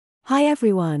Hi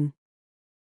everyone!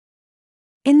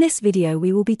 In this video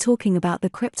we will be talking about the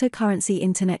cryptocurrency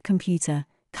internet computer.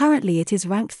 Currently it is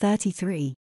ranked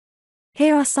 33.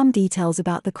 Here are some details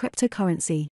about the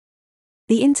cryptocurrency.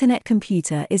 The internet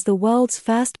computer is the world's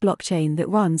first blockchain that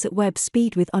runs at web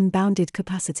speed with unbounded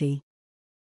capacity.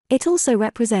 It also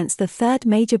represents the third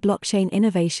major blockchain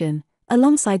innovation,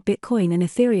 alongside Bitcoin and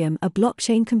Ethereum, a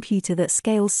blockchain computer that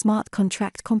scales smart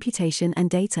contract computation and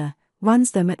data,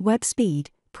 runs them at web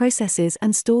speed, processes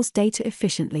and stores data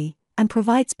efficiently, and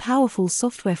provides powerful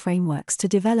software frameworks to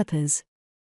developers.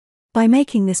 By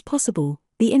making this possible,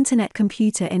 the internet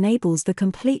computer enables the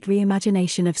complete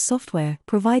reimagination of software,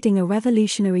 providing a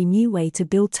revolutionary new way to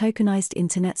build tokenized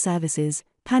internet services,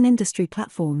 pan-industry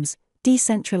platforms,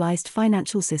 decentralized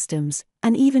financial systems,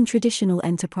 and even traditional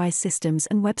enterprise systems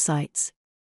and websites.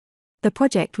 The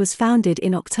project was founded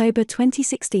in October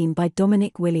 2016 by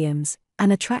Dominic Williams,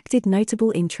 and attracted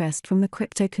notable interest from the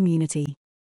crypto community.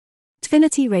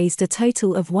 Tfinity raised a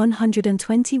total of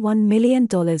 $121 million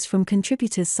from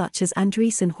contributors such as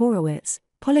Andreessen Horowitz,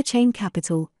 Polychain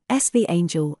Capital, SV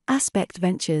Angel, Aspect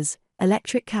Ventures,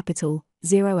 Electric Capital,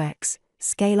 0x,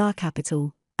 Scalar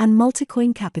Capital, and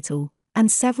Multicoin Capital,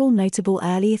 and several notable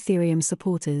early Ethereum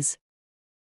supporters.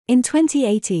 In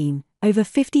 2018, over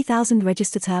 50,000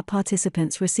 registered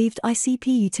participants received ICP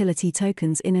utility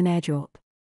tokens in an airdrop.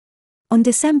 On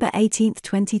December 18,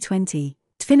 2020,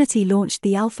 Tfinity launched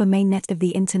the alpha mainnet of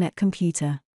the internet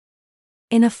computer.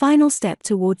 In a final step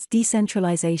towards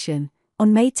decentralization,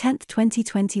 on May 10,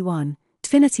 2021,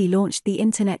 Tfinity launched the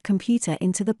internet computer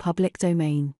into the public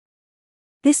domain.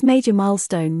 This major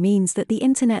milestone means that the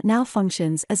internet now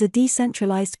functions as a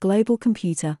decentralized global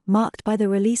computer, marked by the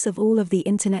release of all of the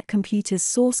internet computer's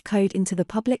source code into the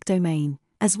public domain,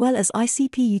 as well as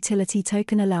ICP utility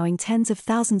token allowing tens of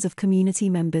thousands of community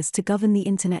members to govern the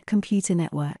internet computer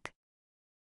network.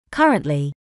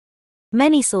 Currently,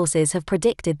 many sources have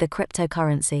predicted the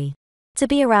cryptocurrency to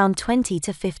be around 20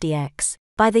 to 50x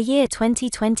by the year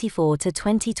 2024 to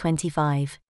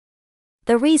 2025.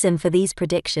 The reason for these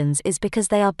predictions is because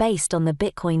they are based on the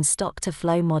Bitcoin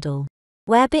stock-to-flow model,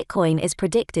 where Bitcoin is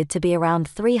predicted to be around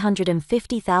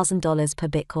 $350,000 per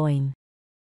Bitcoin.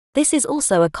 This is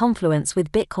also a confluence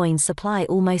with Bitcoin's supply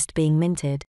almost being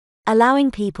minted, allowing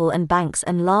people and banks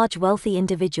and large wealthy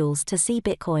individuals to see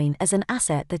Bitcoin as an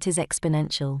asset that is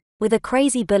exponential, with a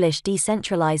crazy bullish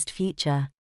decentralized future.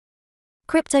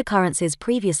 Cryptocurrencies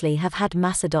previously have had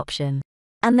mass adoption,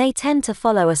 and they tend to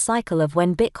follow a cycle of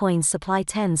when Bitcoin's supply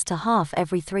tends to halve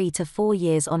every 3 to 4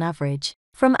 years on average.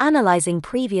 From analyzing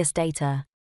previous data,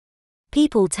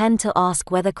 people tend to ask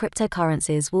whether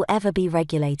cryptocurrencies will ever be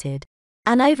regulated,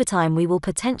 and over time we will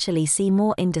potentially see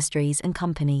more industries and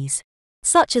companies,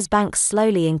 such as banks,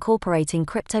 slowly incorporating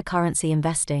cryptocurrency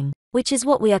investing, which is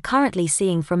what we are currently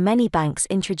seeing from many banks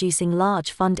introducing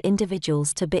large fund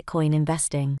individuals to Bitcoin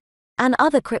investing, and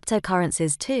other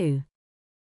cryptocurrencies too.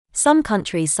 Some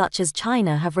countries such as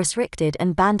China have restricted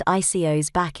and banned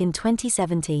ICOs back in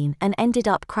 2017 and ended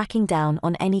up cracking down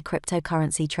on any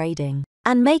cryptocurrency trading,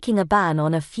 and making a ban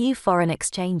on a few foreign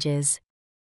exchanges.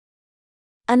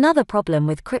 Another problem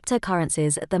with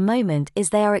cryptocurrencies at the moment is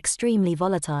they are extremely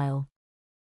volatile.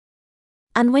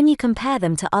 And when you compare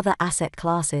them to other asset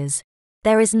classes,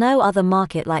 there is no other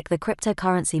market like the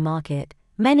cryptocurrency market.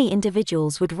 Many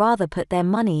individuals would rather put their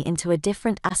money into a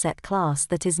different asset class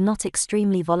that is not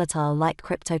extremely volatile like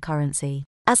cryptocurrency,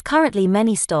 as currently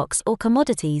many stocks or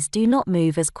commodities do not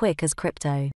move as quick as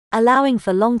crypto, allowing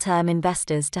for long-term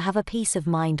investors to have a peace of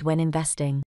mind when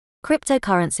investing.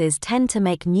 Cryptocurrencies tend to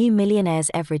make new millionaires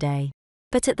every day,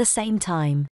 but at the same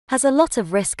time, has a lot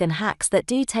of risk and hacks that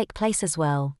do take place as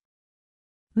well.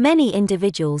 Many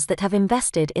individuals that have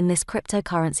invested in this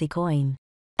cryptocurrency coin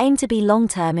aim to be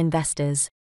long-term investors.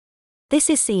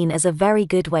 This is seen as a very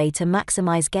good way to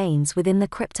maximize gains within the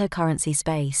cryptocurrency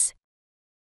space.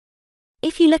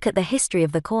 If you look at the history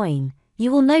of the coin,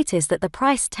 you will notice that the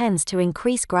price tends to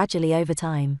increase gradually over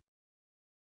time.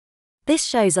 This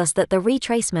shows us that the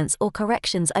retracements or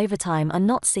corrections over time are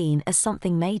not seen as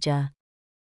something major.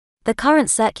 The current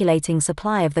circulating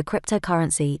supply of the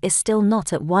cryptocurrency is still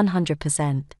not at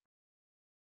 100%.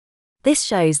 This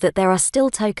shows that there are still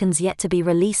tokens yet to be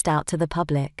released out to the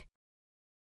public.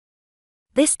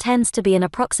 This tends to be an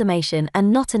approximation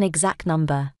and not an exact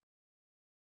number.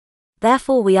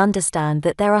 Therefore, we understand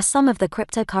that there are some of the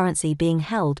cryptocurrency being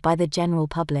held by the general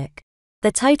public.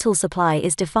 The total supply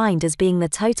is defined as being the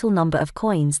total number of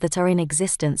coins that are in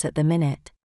existence at the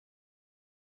minute.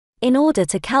 In order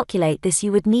to calculate this,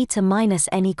 you would need to minus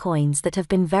any coins that have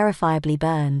been verifiably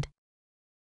burned.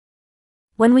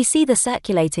 When we see the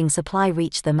circulating supply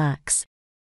reach the max,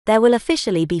 there will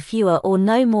officially be fewer or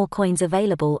no more coins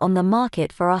available on the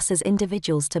market for us as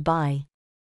individuals to buy.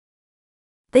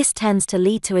 This tends to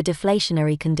lead to a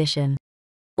deflationary condition,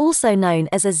 also known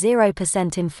as a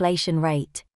 0% inflation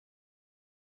rate.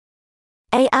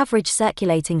 An average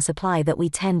circulating supply that we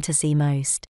tend to see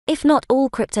most, if not all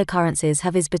cryptocurrencies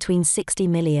have, is between 60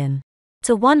 million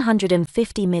to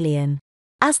 150 million,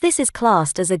 as this is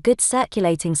classed as a good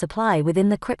circulating supply within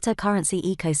the cryptocurrency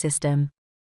ecosystem.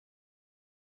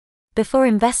 Before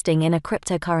investing in a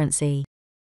cryptocurrency,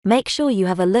 make sure you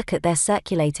have a look at their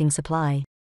circulating supply,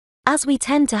 as we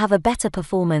tend to have a better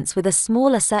performance with a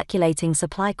smaller circulating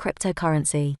supply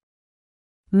cryptocurrency.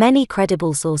 Many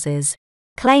credible sources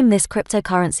claim this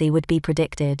cryptocurrency would be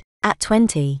predicted at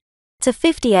 20 to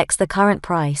 50x the current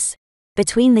price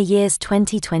between the years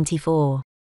 2024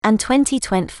 and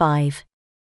 2025.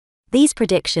 These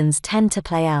predictions tend to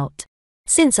play out,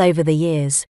 since over the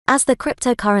years, as the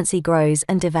cryptocurrency grows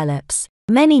and develops,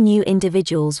 many new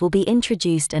individuals will be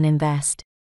introduced and invest.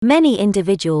 Many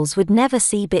individuals would never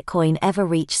see Bitcoin ever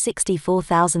reach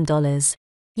 $64,000,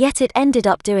 yet it ended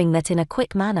up doing that in a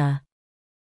quick manner.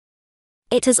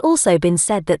 It has also been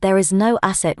said that there is no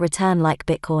asset return like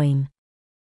Bitcoin.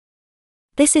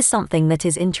 This is something that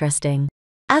is interesting,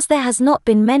 as there has not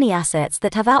been many assets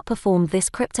that have outperformed this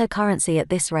cryptocurrency at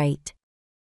this rate.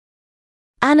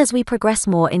 And as we progress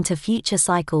more into future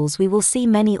cycles, we will see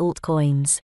many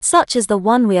altcoins, such as the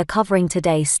one we are covering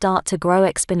today, start to grow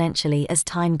exponentially as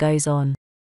time goes on.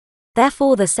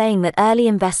 Therefore, the saying that early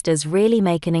investors really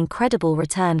make an incredible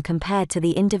return compared to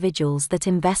the individuals that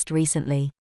invest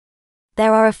recently.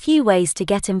 There are a few ways to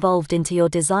get involved into your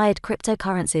desired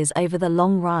cryptocurrencies over the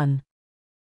long run.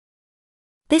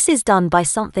 This is done by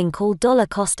something called dollar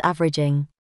cost averaging.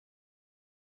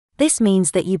 This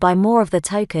means that you buy more of the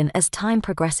token as time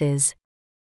progresses.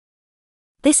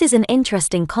 This is an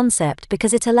interesting concept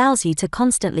because it allows you to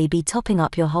constantly be topping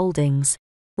up your holdings,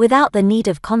 without the need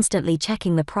of constantly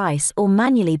checking the price or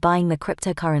manually buying the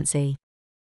cryptocurrency.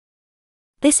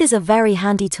 This is a very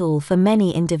handy tool for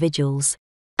many individuals,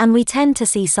 and we tend to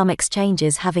see some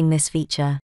exchanges having this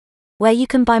feature, where you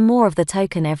can buy more of the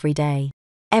token every day,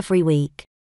 every week,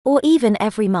 or even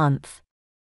every month.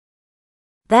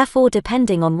 Therefore,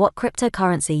 depending on what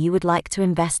cryptocurrency you would like to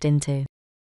invest into,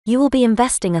 you will be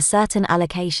investing a certain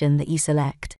allocation that you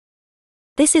select.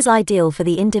 This is ideal for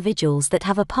the individuals that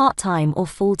have a part-time or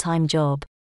full-time job,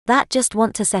 that just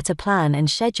want to set a plan and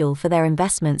schedule for their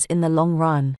investments in the long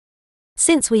run.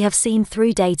 Since we have seen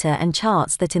through data and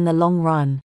charts that in the long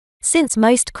run, since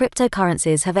most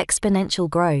cryptocurrencies have exponential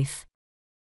growth.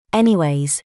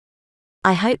 Anyways,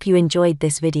 I hope you enjoyed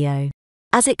this video,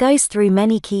 as it goes through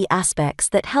many key aspects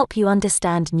that help you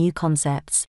understand new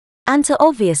concepts, and to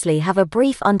obviously have a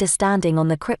brief understanding on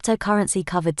the cryptocurrency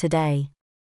covered today.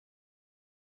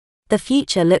 The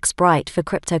future looks bright for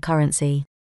cryptocurrency,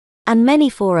 and many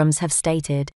forums have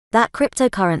stated that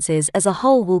cryptocurrencies as a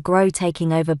whole will grow,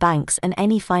 taking over banks and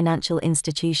any financial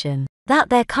institution that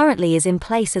there currently is in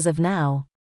place as of now.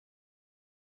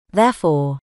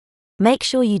 Therefore, make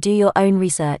sure you do your own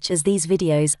research, as these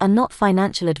videos are not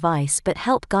financial advice but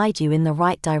help guide you in the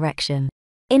right direction,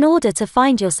 in order to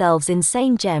find yourselves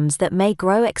insane gems that may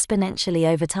grow exponentially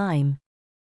over time.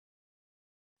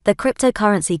 The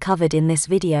cryptocurrency covered in this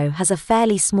video has a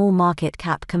fairly small market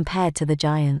cap compared to the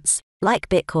giants, like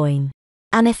Bitcoin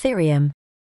and Ethereum.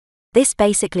 This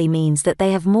basically means that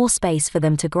they have more space for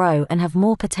them to grow and have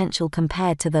more potential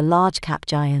compared to the large cap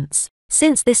giants,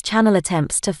 since this channel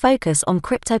attempts to focus on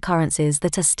cryptocurrencies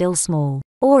that are still small,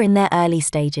 or in their early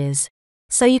stages.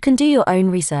 So you can do your own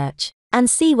research, and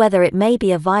see whether it may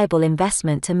be a viable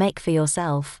investment to make for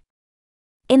yourself.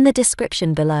 In the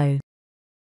description below,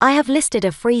 I have listed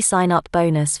a free sign-up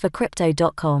bonus for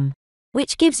Crypto.com,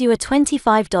 which gives you a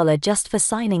 $25 just for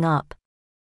signing up.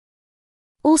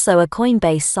 Also a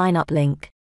Coinbase sign-up link,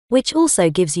 which also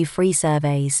gives you free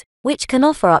surveys, which can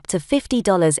offer up to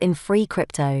 $50 in free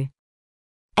crypto.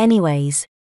 Anyways,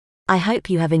 I hope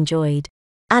you have enjoyed,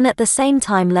 and at the same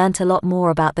time learnt a lot more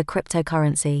about the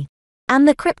cryptocurrency and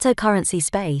the cryptocurrency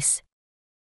space.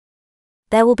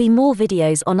 There will be more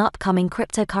videos on upcoming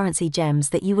cryptocurrency gems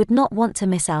that you would not want to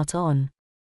miss out on.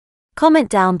 Comment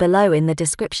down below in the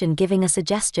description giving a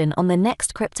suggestion on the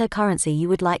next cryptocurrency you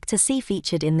would like to see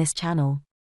featured in this channel.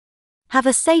 Have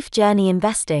a safe journey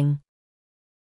investing.